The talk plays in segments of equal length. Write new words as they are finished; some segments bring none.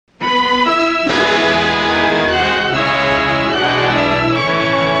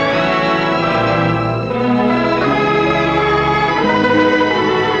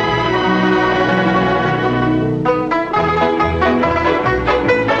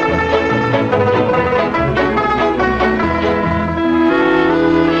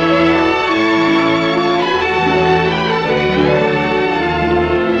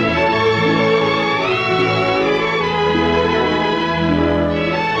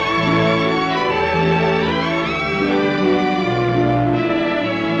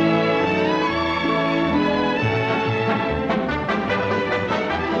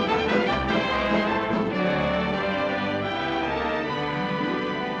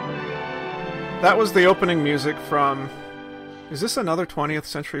That was the opening music from... Is this another 20th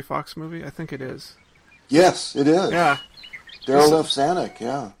Century Fox movie? I think it is. Yes, it is. Yeah. Darryl F. Zanuck,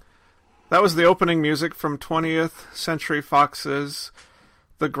 yeah. That was the opening music from 20th Century Fox's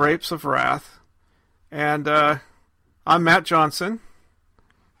The Grapes of Wrath. And I'm Matt Johnson.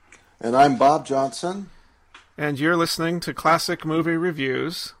 And I'm Bob Johnson. And you're listening to Classic Movie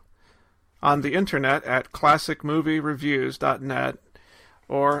Reviews on the internet at classicmoviereviews.net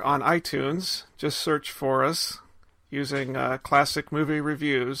or on iTunes. Just search for us using Classic Movie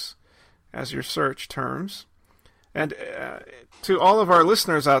Reviews as your search terms. And to all of our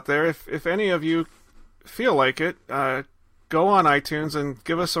listeners out there, if any of you feel like it, go on iTunes and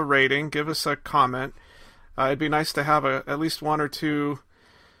give us a rating, give us a comment. It'd be nice to have at least one or two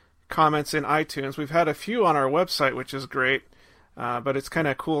comments in iTunes. We've had a few on our website, which is great, but it's kind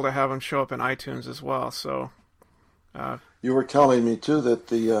of cool to have them show up in iTunes as well. So, you were telling me too that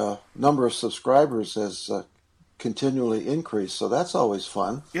the number of subscribers has continually increased, so that's always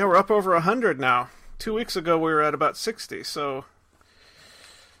fun. Yeah, we're up over 100 now. 2 weeks ago we were at about 60, so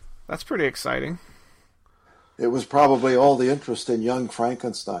that's pretty exciting. It was probably all the interest in Young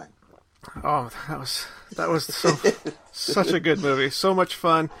Frankenstein. Oh, that was such a good movie. So much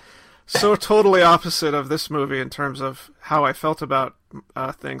fun. So totally opposite of this movie in terms of how I felt about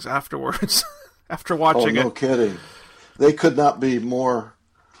things afterwards, after watching it. Oh, no kidding. They could not be more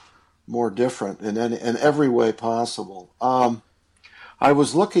different in every way possible. I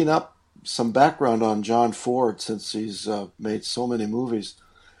was looking up some background on John Ford since he's made so many movies.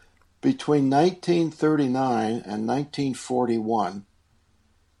 Between 1939 and 1941,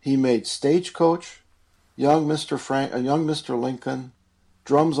 he made Stagecoach, Young Mr. Lincoln,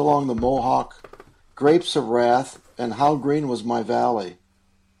 Drums Along the Mohawk, Grapes of Wrath, and How Green Was My Valley.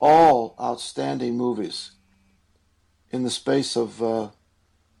 All outstanding movies in the space of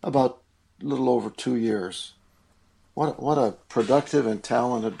about a little over 2 years. What a productive and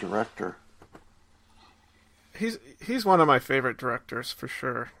talented director. He's one of my favorite directors for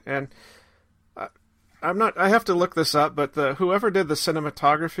sure. And I have to look this up, but whoever did the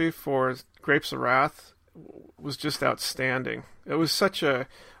cinematography for Grapes of Wrath was just outstanding. It was such a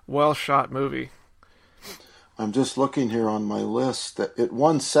well-shot movie. I'm just looking here on my list that it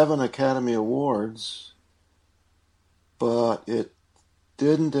won 7 Academy Awards, but it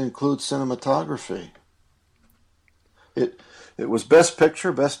didn't include cinematography. It was Best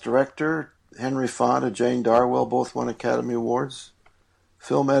Picture, Best Director. Henry Fonda, Jane Darwell both won Academy Awards.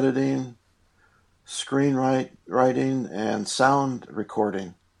 Film editing, screenwriting, and sound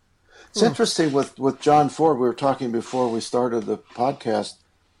recording. It's interesting with John Ford, we were talking before we started the podcast,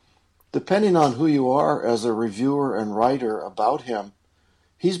 depending on who you are as a reviewer and writer about him,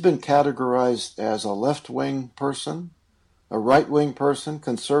 he's been categorized as a left-wing person, a right-wing person,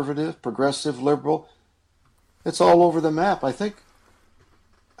 conservative, progressive, liberal. It's all over the map. I think,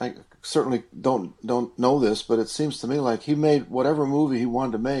 I certainly don't know this, but it seems to me like he made whatever movie he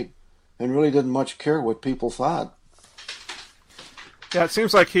wanted to make and really didn't much care what people thought. Yeah, it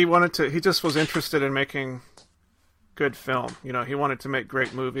seems like he just was interested in making good film. You know, he wanted to make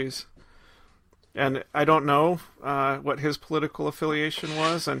great movies. And I don't know what his political affiliation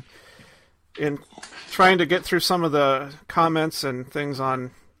was. And in trying to get through some of the comments and things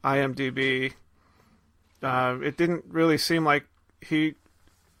on IMDb, it didn't really seem like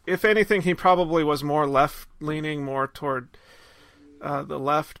if anything, he probably was more left-leaning, more toward the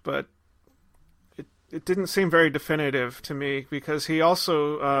left, but it didn't seem very definitive to me because he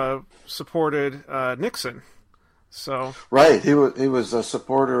also supported Nixon. So right, he was a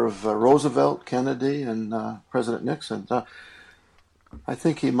supporter of Roosevelt, Kennedy, and President Nixon. I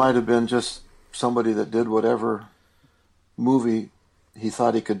think he might have been just somebody that did whatever movie he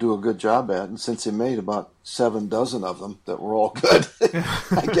thought he could do a good job at, and since he made about 7 of them that were all good,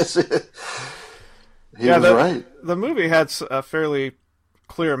 I guess he was right. The movie had a fairly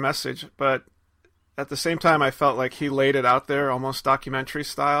clear message, but at the same time, I felt like he laid it out there almost documentary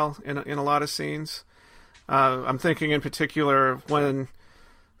style in a lot of scenes. I'm thinking in particular when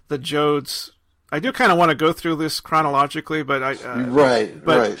the Joads. I do kind of want to go through this chronologically, but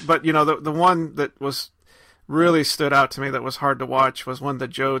But you know, the one that was really stood out to me that was hard to watch was when the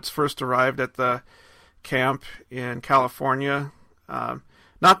Joads first arrived at the camp in California. Not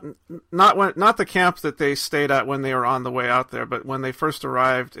the camp that they stayed at when they were on the way out there, but when they first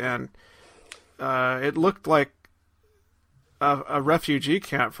arrived, and it looked like a refugee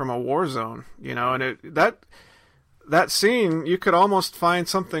camp from a war zone, you know, and that scene, you could almost find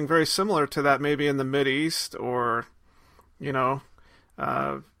something very similar to that maybe in the Mideast or, you know,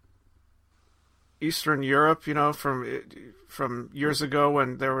 Eastern Europe, from years ago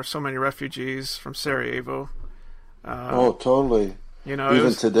when there were so many refugees from Sarajevo. Oh, totally.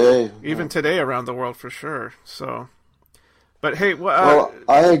 Even today. Even today around the world, for sure. So, but hey, well,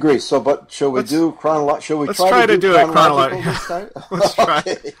 I agree. So, but shall we do chronological? Shall we try to do it chronological this time? Let's try.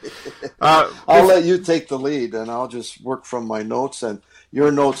 I'll let you take the lead, and I'll just work from my notes. And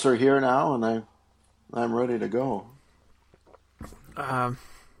your notes are here now, and I'm ready to go.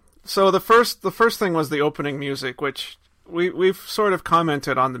 So the first thing was the opening music, which we've sort of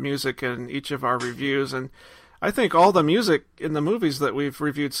commented on the music in each of our reviews, and I think all the music in the movies that we've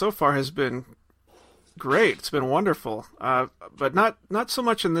reviewed so far has been great. It's been wonderful, but not so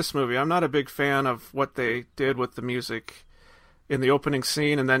much in this movie. I'm not a big fan of what they did with the music in the opening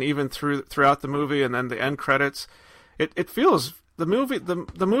scene, and then even throughout the movie, and then the end credits. It feels the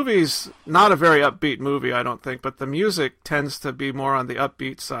movie's not a very upbeat movie, I don't think, but the music tends to be more on the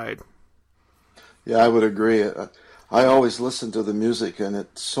upbeat side. Yeah, I would agree. I always listen to the music, and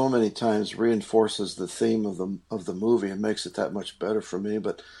it so many times reinforces the theme of the movie and makes it that much better for me.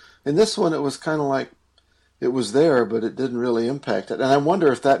 But in this one, it was kind of like it was there, but it didn't really impact it. And I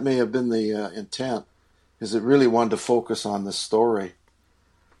wonder if that may have been the intent, is it really wanted to focus on the story.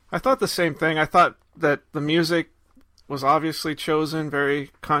 I thought the same thing. I thought that the music was obviously chosen very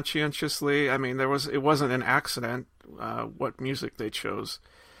conscientiously. I mean, it wasn't an accident what music they chose.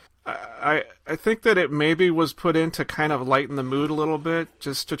 I think that it maybe was put in to kind of lighten the mood a little bit,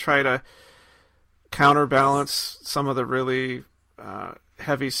 just to try to counterbalance some of the really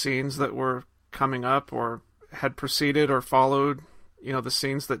heavy scenes that were coming up or had preceded or followed, the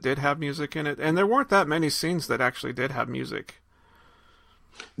scenes that did have music in it. And there weren't that many scenes that actually did have music.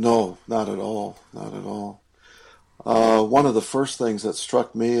 No, not at all. Not at all. One of the first things that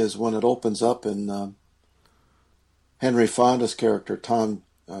struck me is when it opens up and Henry Fonda's character, Tom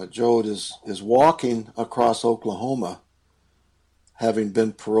Joad, is walking across Oklahoma, having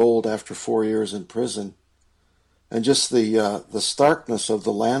been paroled after 4 years in prison, and just the starkness of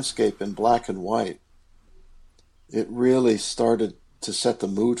the landscape in black and white. It really started to set the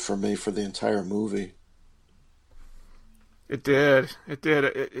mood for me for the entire movie. It did.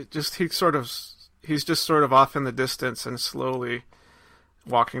 He's just sort of off in the distance and slowly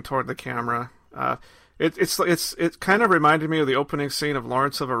walking toward the camera. It kind of reminded me of the opening scene of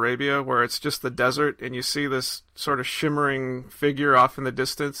Lawrence of Arabia, where it's just the desert and you see this sort of shimmering figure off in the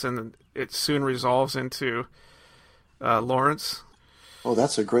distance, and it soon resolves into Lawrence. Oh,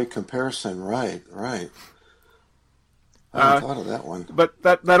 that's a great comparison. Right. I hadn't thought of that one. But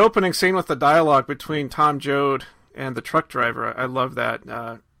that opening scene with the dialogue between Tom Joad and the truck driver, I love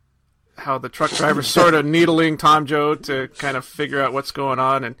that. How the truck driver's sort of needling Tom Joad to kind of figure out what's going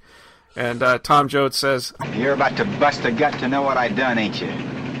on, and Tom Joad says, "You're about to bust a gut to know what I done, ain't you?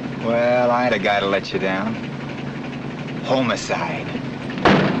 Well, I had a guy to let you down. Homicide."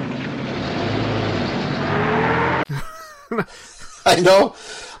 I know.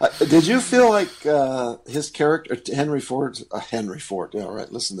 Did you feel like his character, Henry Ford, yeah,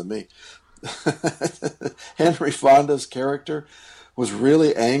 right, listen to me. Henry Fonda's character was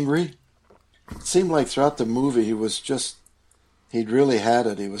really angry? It seemed like throughout the movie he'd really had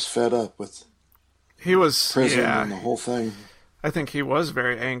it. He was fed up with prison and the whole thing. I think he was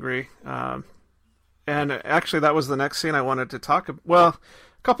very angry. And actually that was the next scene I wanted to talk about. Well,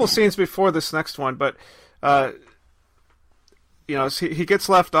 a couple scenes before this next one, but he gets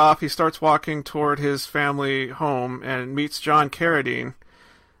left off. He starts walking toward his family home and meets John Carradine.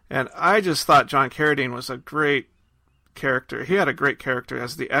 And I just thought John Carradine was a great character. He had a great character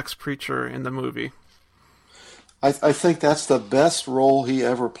as the ex-preacher in the movie. I think that's the best role he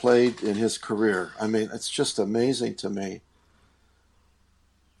ever played in his career. I mean, it's just amazing to me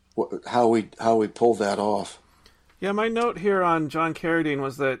how he pulled that off. Yeah, my note here on John Carradine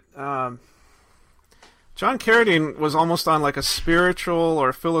was that John Carradine was almost on like a spiritual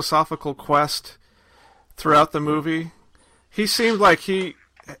or philosophical quest throughout the movie. He seemed like he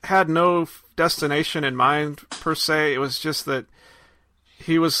had no destination in mind per se. It was just that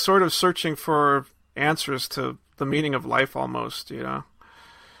he was sort of searching for answers to the meaning of life, almost.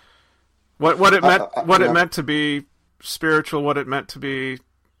 What it meant to be spiritual, what it meant to be,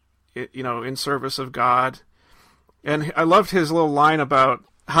 in service of God. And I loved his little line about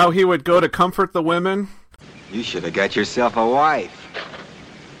how he would go to comfort the women. You should have got yourself a wife.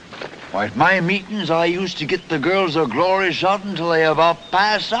 Why, at my meetings, I used to get the girls a glory shot until they about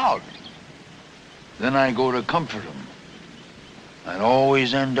passed out. Then I go to comfort them. I'd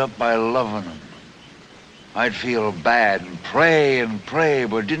always end up by loving them. I'd feel bad and pray,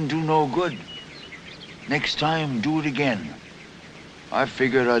 but it didn't do no good. Next time, do it again. I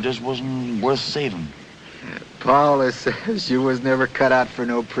figured I just wasn't worth saving. Paula says you was never cut out for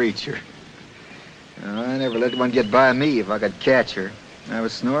no preacher. I never let one get by me if I could catch her. I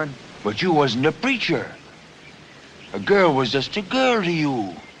was snoring. But you wasn't a preacher. A girl was just a girl to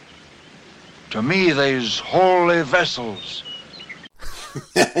you. To me, they's holy vessels.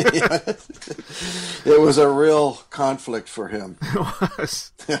 It was a real conflict for him. It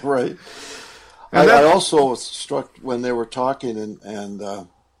was. Right. I also was struck when they were talking and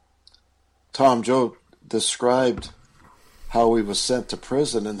Tom Joad described how he was sent to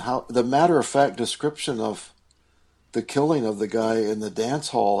prison and how the matter-of-fact description of the killing of the guy in the dance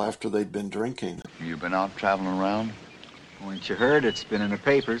hall after they'd been drinking. You been out traveling around? Haven't you heard? It's been in the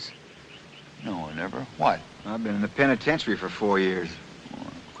papers. No, I never. What? I've been in the penitentiary for 4 years. Oh,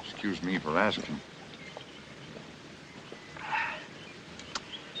 excuse me for asking.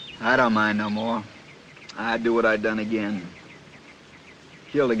 I don't mind no more. I'd do what I'd done again.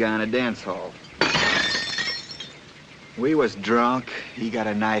 Killed a guy in a dance hall. We was drunk. He got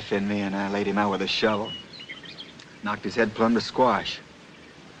a knife in me and I laid him out with a shovel. Knocked his head plumb to squash.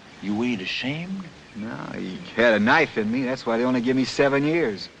 You ain't ashamed? No, he had a knife in me. That's why they only give me 7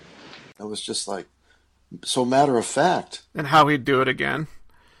 years. It was just like so matter-of-fact. And how he'd do it again.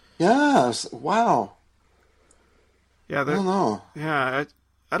 Yes. Wow. Yeah, I don't know. Yeah,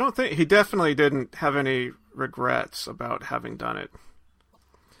 I don't think he definitely didn't have any regrets about having done it.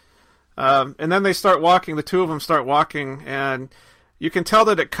 And then they start walking. The two of them start walking, and you can tell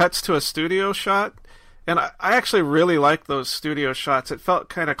that it cuts to a studio shot. And I actually really like those studio shots. It felt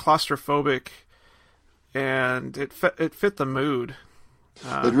kind of claustrophobic, and it fit the mood.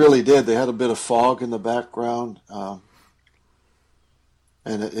 It really did. They had a bit of fog in the background, and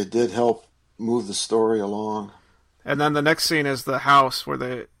it did help move the story along. And then the next scene is the house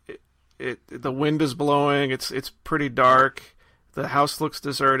where the wind is blowing. It's pretty dark. The house looks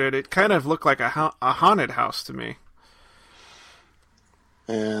deserted. It kind of looked like a haunted house to me.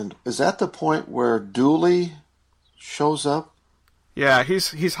 And is that the point where Dooley shows up? Yeah,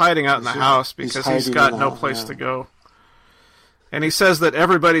 he's hiding out in the house because he's got no place to go. And he says that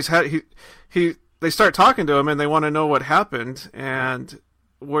everybody's they start talking to him and they want to know what happened and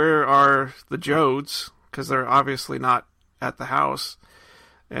where are the Joads, because they're obviously not at the house.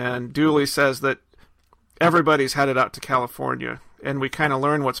 And Dooley says that everybody's headed out to California, and we kind of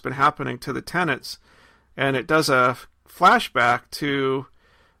learn what's been happening to the tenants. And it does a flashback to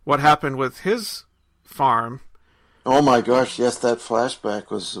what happened with his farm. Oh my gosh, yes, that flashback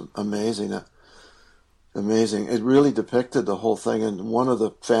was amazing. Amazing. It really depicted the whole thing, and one of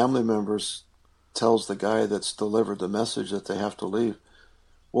the family members tells the guy that's delivered the message that they have to leave,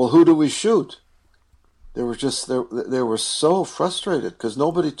 well, who do we shoot? They were so frustrated because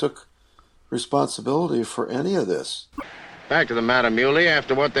nobody took responsibility for any of this. Back to the matter, Muley.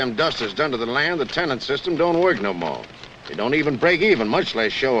 After what them dusters done to the land, the tenant system don't work no more. They don't even break even, much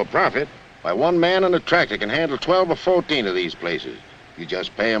less show a profit. Why, one man in a tractor can handle 12 or 14 of these places. You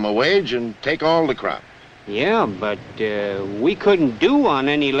just pay him a wage and take all the crop. Yeah, but we couldn't do on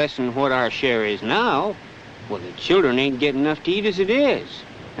any less than what our share is now. Well, the children ain't getting enough to eat as it is.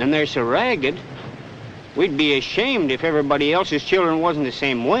 And they're so ragged. We'd be ashamed if everybody else's children wasn't the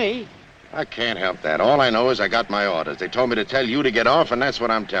same way. I can't help that. All I know is I got my orders. They told me to tell you to get off, and that's what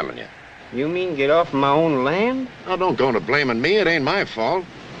I'm telling you. You mean get off my own land? Now, don't go to blaming me. It ain't my fault.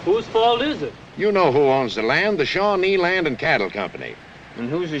 Whose fault is it? You know who owns the land, the Shawnee Land and Cattle Company. And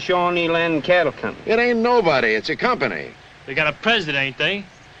who's the Shawnee Land and Cattle Company? It ain't nobody. It's a company. They got a president, ain't they?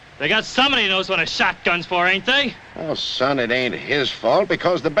 They got somebody who knows what a shotgun's for, ain't they? Oh, son, it ain't his fault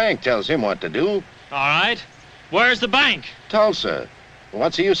because the bank tells him what to do. All right. Where's the bank? Tulsa.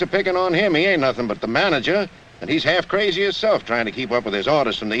 What's the use of picking on him? He ain't nothing but the manager, and he's half crazy himself trying to keep up with his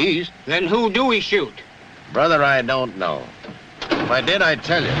orders from the east. Then who do we shoot? Brother, I don't know. If I did, I'd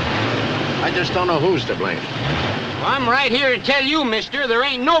tell you. I just don't know who's to blame. Well, I'm right here to tell you, mister, there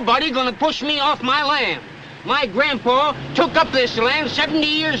ain't nobody gonna push me off my land. My grandpa took up this land 70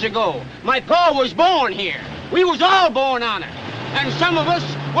 years ago. My pa was born here. We was all born on it. And some of us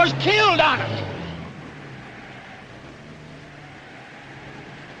was killed on it.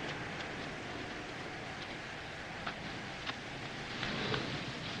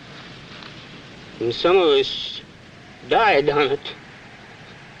 And some of us died on it.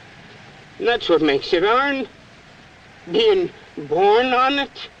 And that's what makes it ourn. Being born on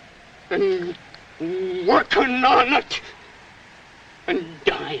it, and working on it, and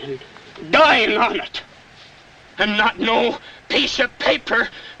dying on it. And not no piece of paper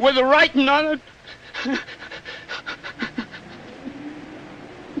with a writing on it.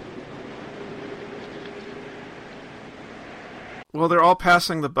 Well, they're all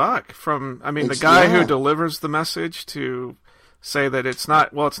passing the buck from, I mean, the It's- guy yeah. who delivers the message to say that it's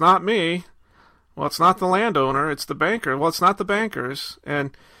not me. Well, it's not the landowner, it's the banker. Well, it's not the bankers.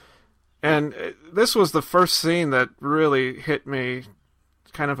 And this was the first scene that really hit me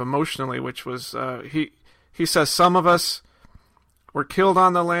kind of emotionally, which was, he says, some of us were killed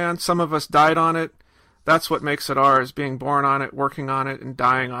on the land, some of us died on it. That's what makes it ours, being born on it, working on it, and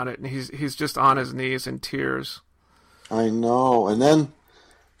dying on it. And he's just on his knees in tears. I know. And then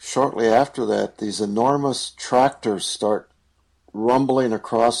shortly after that, these enormous tractors start rumbling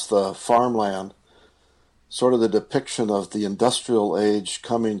across the farmland, sort of the depiction of the industrial age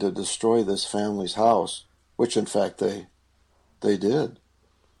coming to destroy this family's house, which in fact they did.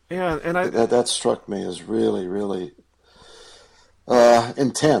 Yeah, and That struck me as really, really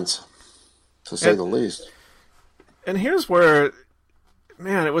intense, to say the least. And here's where,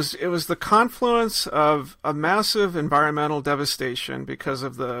 man, it was the confluence of a massive environmental devastation because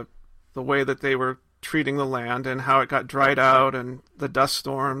of the way that they were treating the land and how it got dried out and the dust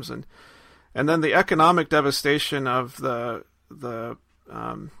storms and then the economic devastation of the late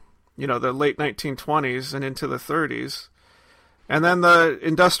 1920s and into the 30s. And then the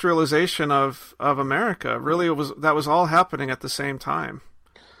industrialization of America. Really, that was all happening at the same time.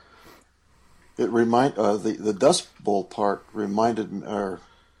 It the Dust Bowl part reminded me, or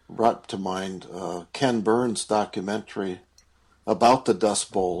brought to mind Ken Burns' documentary about the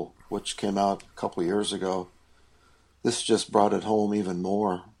Dust Bowl, which came out a couple of years ago. This just brought it home even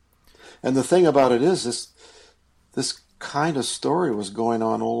more. And the thing about it is, this kind of story was going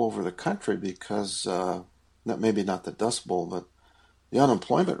on all over the country because, maybe not the Dust Bowl, but the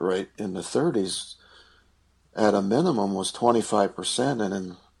unemployment rate in the 30s at a minimum was 25%, and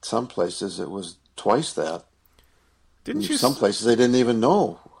in some places it was twice that. Some places they didn't even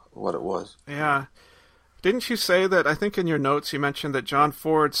know what it was. Yeah. Didn't you say that, I think in your notes you mentioned that John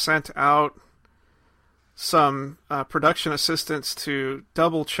Ford sent out some production assistants to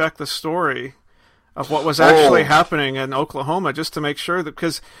double check the story of what was actually happening in Oklahoma, just to make sure that,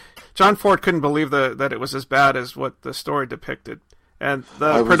 because John Ford couldn't believe that it was as bad as what the story depicted. And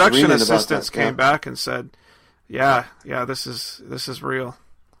the production assistants came back and said, yeah, this is real.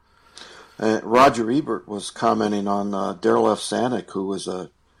 Roger Ebert was commenting on Daryl F. Zanuck, who was a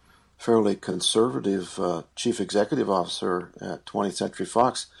fairly conservative chief executive officer at 20th Century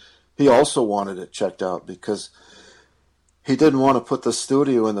Fox. He also wanted it checked out because he didn't want to put the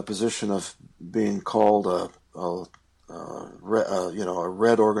studio in the position of being called a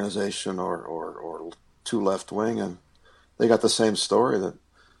red organization or too left wing, and they got the same story that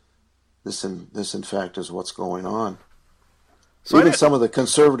this in fact is what's going on. So even some of the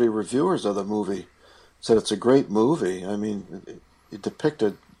conservative reviewers of the movie said it's a great movie. I mean, it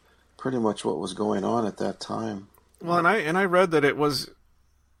depicted pretty much what was going on at that time. Well, and I read that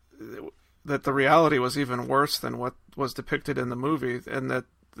that the reality was even worse than what was depicted in the movie, and that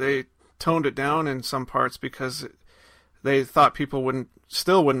they toned it down in some parts because they thought people wouldn't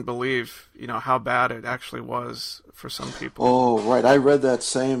believe, how bad it actually was for some people. Oh, right. I read that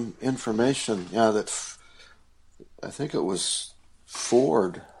same information. Yeah, I think it was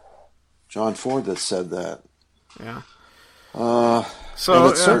John Ford that said that. Yeah. So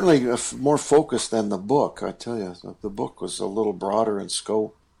it's certainly more focused than the book, I tell you. The book was a little broader in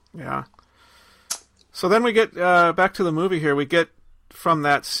scope. Yeah. So then we get back to the movie here. We get from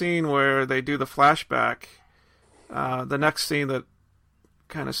that scene where they do the flashback. The next scene that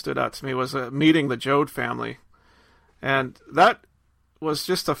kind of stood out to me was meeting the Joad family. And that was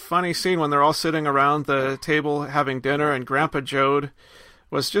just a funny scene when they're all sitting around the table having dinner, and Grandpa Joad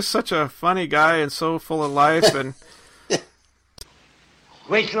was just such a funny guy and so full of life. And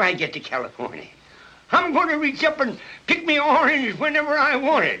wait till I get to California. I'm going to reach up and pick me orange whenever I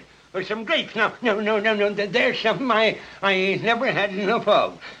want it. Or some grapes. No. There's something I ain't never had enough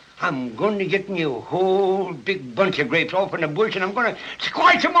of. I'm going to get me a whole big bunch of grapes off in the bush, and I'm going to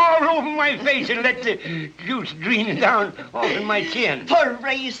squash them all over my face and let the juice drain down off in my chin.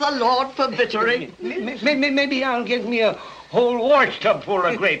 Praise the Lord for victory. Maybe I'll get me a whole wash tub full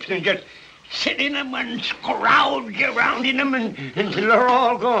of grapes and just sit in them and scrouge around in them until they're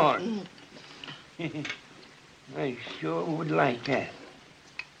all gone. I sure would like that.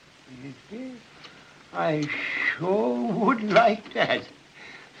 I sure would like that.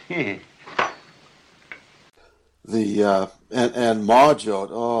 And Ma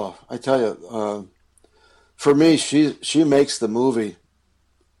Joad, I tell you, for me, she makes the movie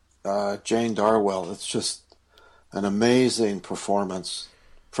Jane Darwell. It's just an amazing performance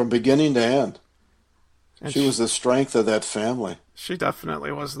from beginning to end. And she was the strength of that family. She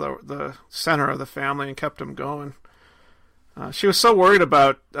definitely was the center of the family and kept them going. She was so worried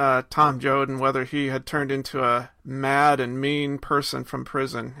about Tom Joad and whether he had turned into a mad and mean person from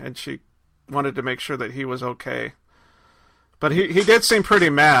prison, and she wanted to make sure that he was okay. But he did seem pretty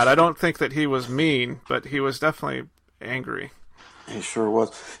mad. I don't think that he was mean, but he was definitely angry. He sure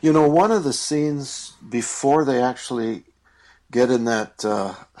was. You know, one of the scenes before they actually get in that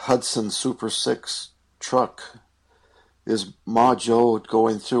Hudson Super 6 truck is Ma Joad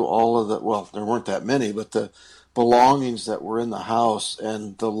going through all of the, well, there weren't that many, but the belongings that were in the house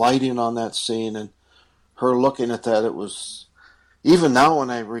and the lighting on that scene and her looking at that. It was, even now when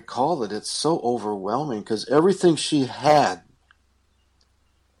I recall it, it's so overwhelming because everything she had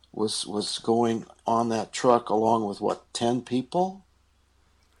was going on that truck along with, what, 10 people?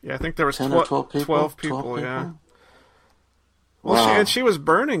 Yeah, I think there was 10 or 12 people? 12 people, yeah. Well, Wow. she was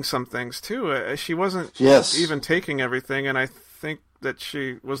burning some things, too. She wasn't even taking everything, and I think that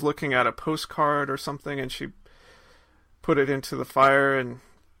she was looking at a postcard or something, and she put it into the fire, and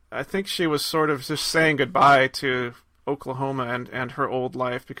I think she was sort of just saying goodbye to Oklahoma and her old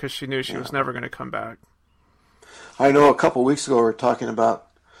life because she knew she was never going to come back. I know a couple weeks ago we were talking about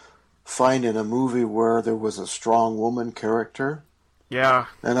finding a movie where there was a strong woman character. Yeah.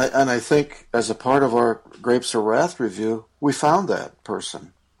 And I think as a part of our Grapes of Wrath review, we found that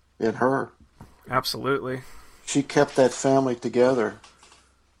person in her. Absolutely. She kept that family together.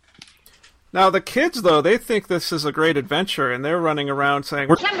 Now, the kids, though, they think this is a great adventure, and they're running around saying,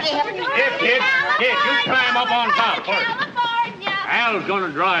 Kid, you climb up on top first. Al's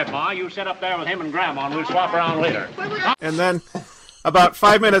gonna drive, Ma. You sit up there with him and Grandma, and we'll swap around later. And then, about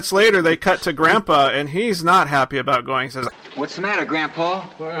 5 minutes later, they cut to Grandpa, and he's not happy about going. He says, What's the matter, Grandpa?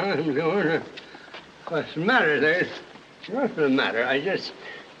 Well, I'm going. What's the matter? There's nothing the matter. I just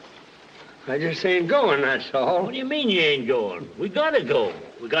ain't going, that's all. What do you mean you ain't going? We gotta go.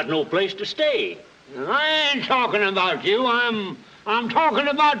 We got no place to stay. I ain't talking about you. I'm talking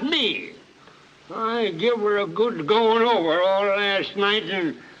about me. I give her a good going over all last night,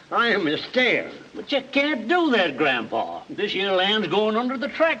 and I am a staying. But you can't do that, Grandpa. This here land's going under the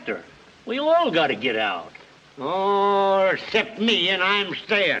tractor. We all gotta get out. Oh, except me, and I'm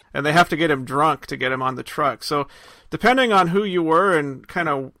staying. and they have to get him drunk to get him on the truck. So, depending on who you were and kind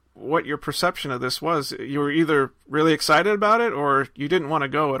of what your perception of this was, you were either really excited about it or you didn't want to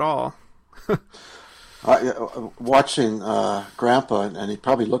go at all. Watching Grandpa, and he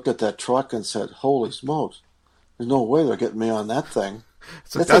probably looked at that truck and said, "Holy smokes! There's no way they're getting me on that thing."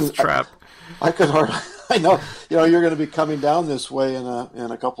 It's a death trap. I could hardly. I know. You're going to be coming down this way in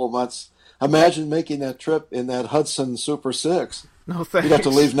a couple of months. Imagine making that trip in that Hudson Super 6. No thanks. You'd have to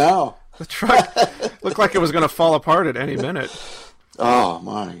leave now. The truck looked like it was going to fall apart at any minute. Oh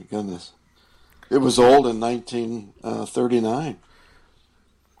my goodness! It was old in 1939.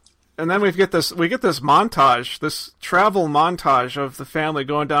 And then we get this montage, this travel montage of the family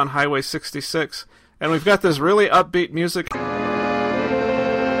going down Highway 66, and we've got this really upbeat music.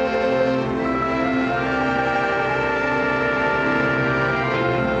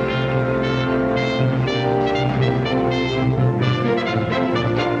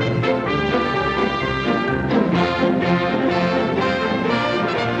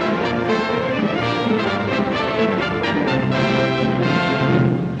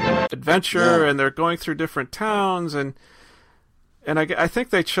 Adventure, and they're going through different towns, and I think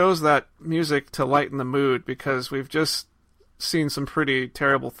they chose that music to lighten the mood because we've just seen some pretty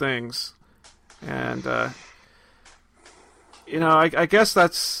terrible things, and I guess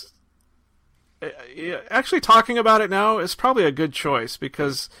that's actually talking about it now is probably a good choice,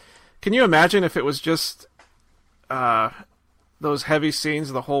 because can you imagine if it was just those heavy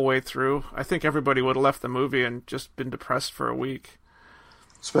scenes the whole way through? I think everybody would have left the movie and just been depressed for a week.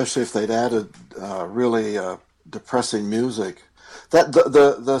 Especially if they'd added really depressing music. That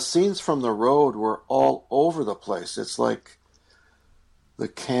the scenes from the road were all over the place. It's like the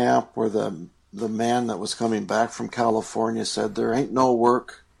camp where the man that was coming back from California said, "There ain't no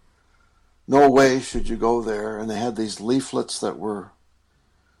work, no way should you go there." And they had these leaflets that were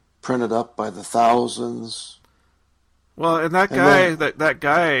printed up by the thousands. Well, and that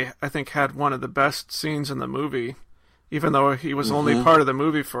guy, I think, had one of the best scenes in the movie. Even though he was only part of the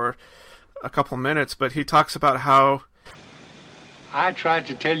movie for a couple minutes, but he talks about how... I tried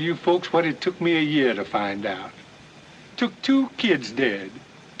to tell you folks what it took me a year to find out. Took 2 kids dead.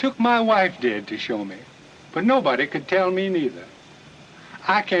 Took my wife dead to show me. But nobody could tell me neither.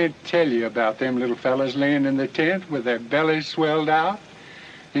 I can't tell you about them little fellas laying in the tent with their bellies swelled out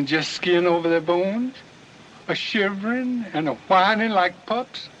and just skin over their bones, a shivering and a whining like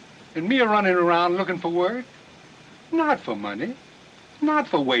pups, and me a-running around looking for work. Not for money, not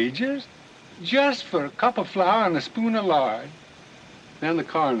for wages, just for a cup of flour and a spoon of lard. Then the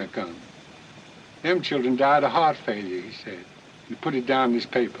coroner come. Them children died of heart failure, he said. He put it down in his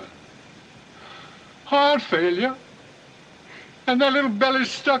paper. Heart failure? And that little belly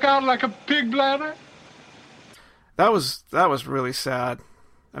stuck out like a pig bladder? That was really sad.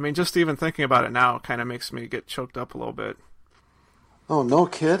 I mean, just even thinking about it now kind of makes me get choked up a little bit. Oh, no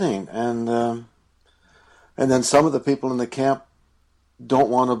kidding. And then some of the people in the camp don't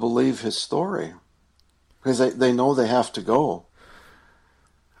want to believe his story because they know they have to go.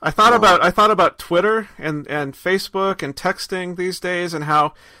 I thought about Twitter and Facebook and texting these days, and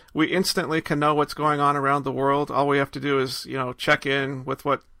how we instantly can know what's going on around the world. All we have to do is, check in with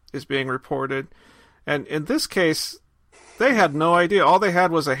what is being reported. And in this case, they had no idea. All they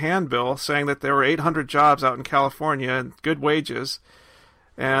had was a handbill saying that there were 800 jobs out in California and good wages.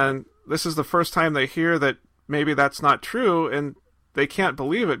 And this is the first time they hear that maybe that's not true, and they can't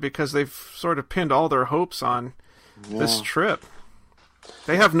believe it because they've sort of pinned all their hopes on this trip.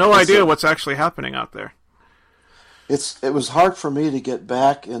 They have no idea what's actually happening out there. It was hard for me to get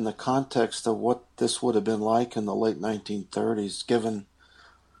back in the context of what this would have been like in the late 1930s, given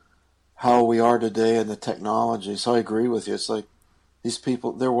how we are today and the technology. So I agree with you. It's like these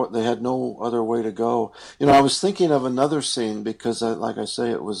people, they had no other way to go. I was thinking of another scene because, like I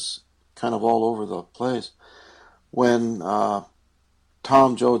say, it was kind of all over the place. When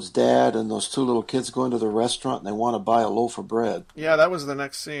Tom Joad's dad and those two little kids go into the restaurant and they want to buy a loaf of bread. Yeah, that was the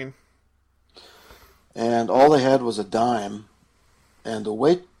next scene. And all they had was a dime. And the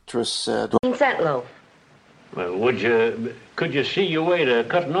waitress said, 10-cent loaf. Well, could you see your way to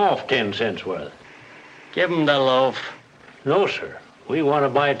cutting off 10 cents worth? Give him the loaf. No, sir. We want to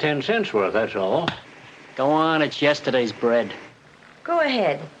buy 10 cents worth, that's all. Go on, it's yesterday's bread. Go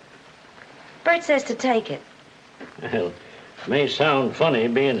ahead. Bert says to take it. Well, it may sound funny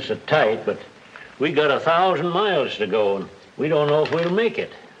being so tight, but we got 1,000 miles to go, and we don't know if we'll make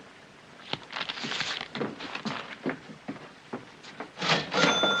it.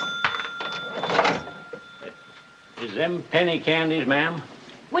 Is them penny candies, ma'am?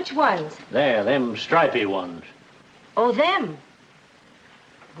 Which ones? There, them stripy ones. Oh, them?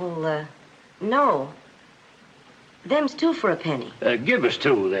 Well, no. Them's 2 for a penny. Give us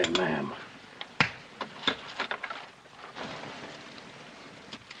 2 then, ma'am.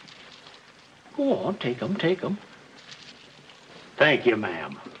 Go on, take 'em. Thank you,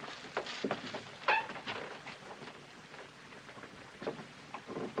 ma'am.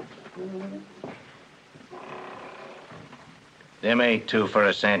 Them ain't 2 for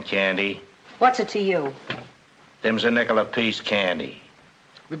a cent candy. What's it to you? Them's a nickel apiece candy.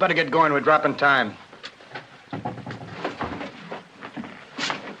 We better get going. We're dropping time.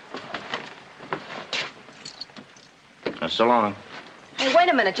 So long. Hey, wait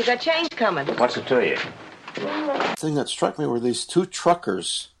a minute. You got change coming. What's it to you? The thing that struck me were these 2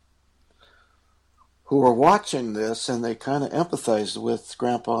 truckers who were watching this, and they kind of empathized with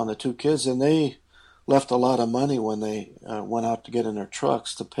Grandpa and the 2 kids, and they left a lot of money when they went out to get in their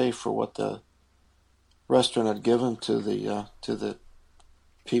trucks to pay for what the restaurant had given to the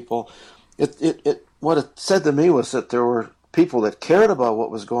people. What it said to me was that there were people that cared about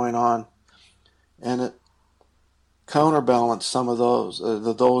what was going on, and it counterbalanced some of those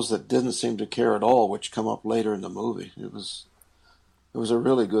that didn't seem to care at all, which come up later in the movie. It was a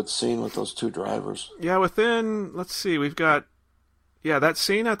really good scene with those 2 drivers. Yeah, let's see, we've got that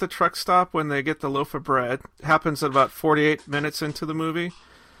scene at the truck stop when they get the loaf of bread happens at about 48 minutes into the movie.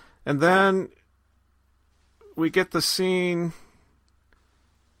 And then we get the scene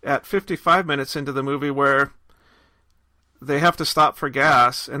at 55 minutes into the movie where they have to stop for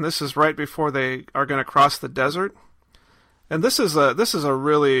gas, and this is right before they are going to cross the desert. And this is a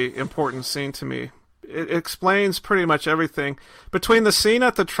really important scene to me. It explains pretty much everything. Between the scene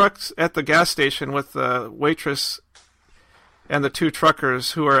at the gas station with the waitress and the 2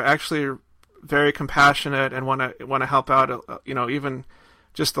 truckers who are actually very compassionate and want to help out, even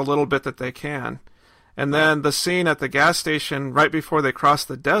just a little bit that they can. And then the scene at the gas station right before they cross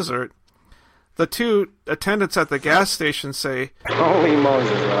the desert, the 2 attendants at the gas station say, Holy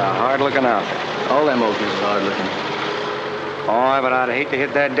Moses, what a hard-looking outfit. All them Okies is hard-looking. Oh, but I'd hate to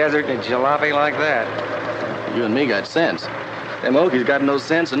hit that desert in a jalopy like that. You and me got sense. Them Okies got no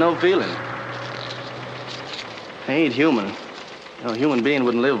sense and no feeling. They ain't human. A human being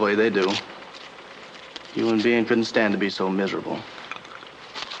wouldn't live the way they do. Human being couldn't stand to be so miserable.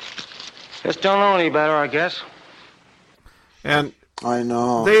 Just don't know any better, I guess. And I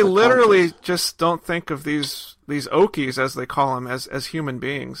know they literally just don't think of these Okies, as they call them, as human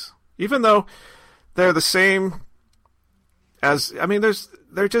beings, even though they're the same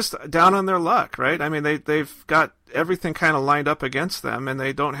they're just down on their luck, right? I mean, they've got everything kind of lined up against them, and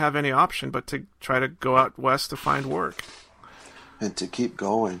they don't have any option but to try to go out west to find work. And to keep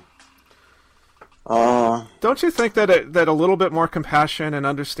going. Don't you think that a little bit more compassion and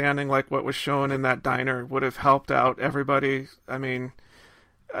understanding, like what was shown in that diner, would have helped out everybody? I mean,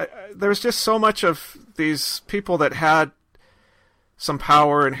 there's just so much of these people that had some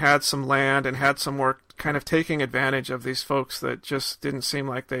power and had some land and had some work, kind of taking advantage of these folks that just didn't seem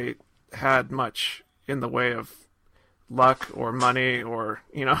like they had much in the way of luck or money or,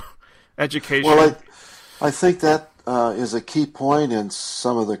 education. Well, I think that is a key point in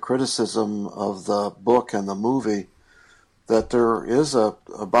some of the criticism of the book and the movie, that there is a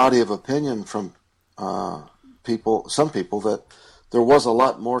body of opinion from some people, that there was a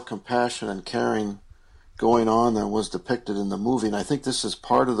lot more compassion and caring going on than was depicted in the movie. And I think this is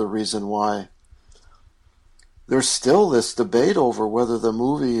part of the reason why there's still this debate over whether the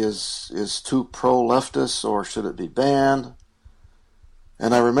movie is too pro-leftist or should it be banned.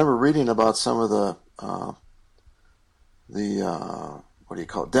 And I remember reading about some of the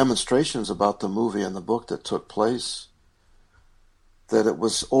demonstrations about the movie and the book that took place, that it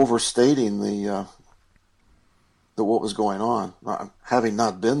was overstating the what was going on. Having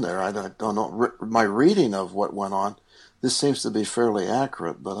not been there, I don't know. My reading of what went on, this seems to be fairly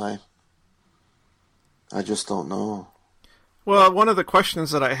accurate, but I just don't know. Well, one of the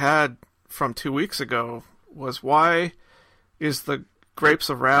questions that I had from 2 weeks ago was, why is the Grapes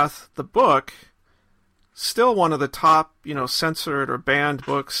of Wrath, the book, still one of the top, censored or banned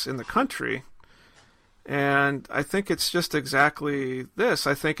books in the country? And I think it's just exactly this.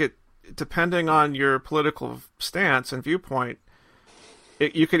 I think depending on your political stance and viewpoint,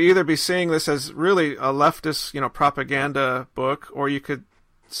 you could either be seeing this as really a leftist, propaganda book, or you could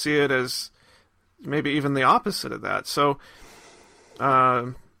see it as maybe even the opposite of that. So,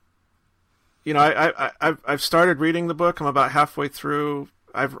 I've started reading the book. I'm about halfway through.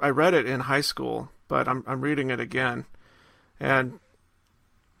 I read it in high school, but I'm reading it again, and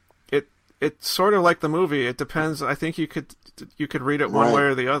it's sort of like the movie. It depends. I think you could read it one way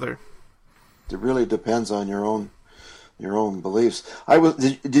or the other. It really depends on your own beliefs.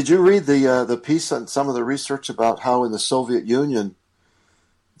 Did you read the piece on some of the research about how in the Soviet Union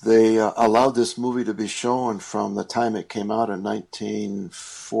they allowed this movie to be shown from the time it came out in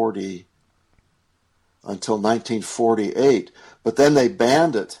 1940 until 1948, but then they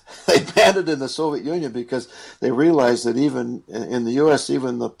banned it. They banned it in the Soviet Union because they realized that even in the U.S.,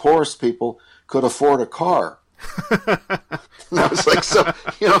 even the poorest people could afford a car. And I was like, so,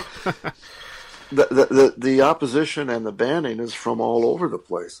 the opposition and the banning is from all over the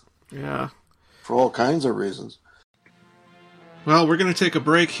place. Yeah. For all kinds of reasons. Well, we're going to take a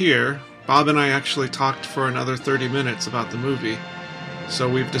break here. Bob and I actually talked for another 30 minutes about the movie. So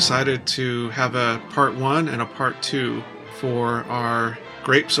we've decided to have a part 1 and a part 2 for our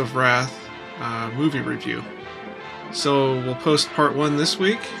Grapes of Wrath movie review. So we'll post part 1 this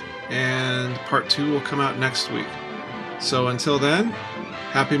week, and part 2 will come out next week. So until then,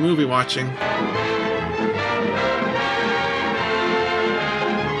 happy movie watching.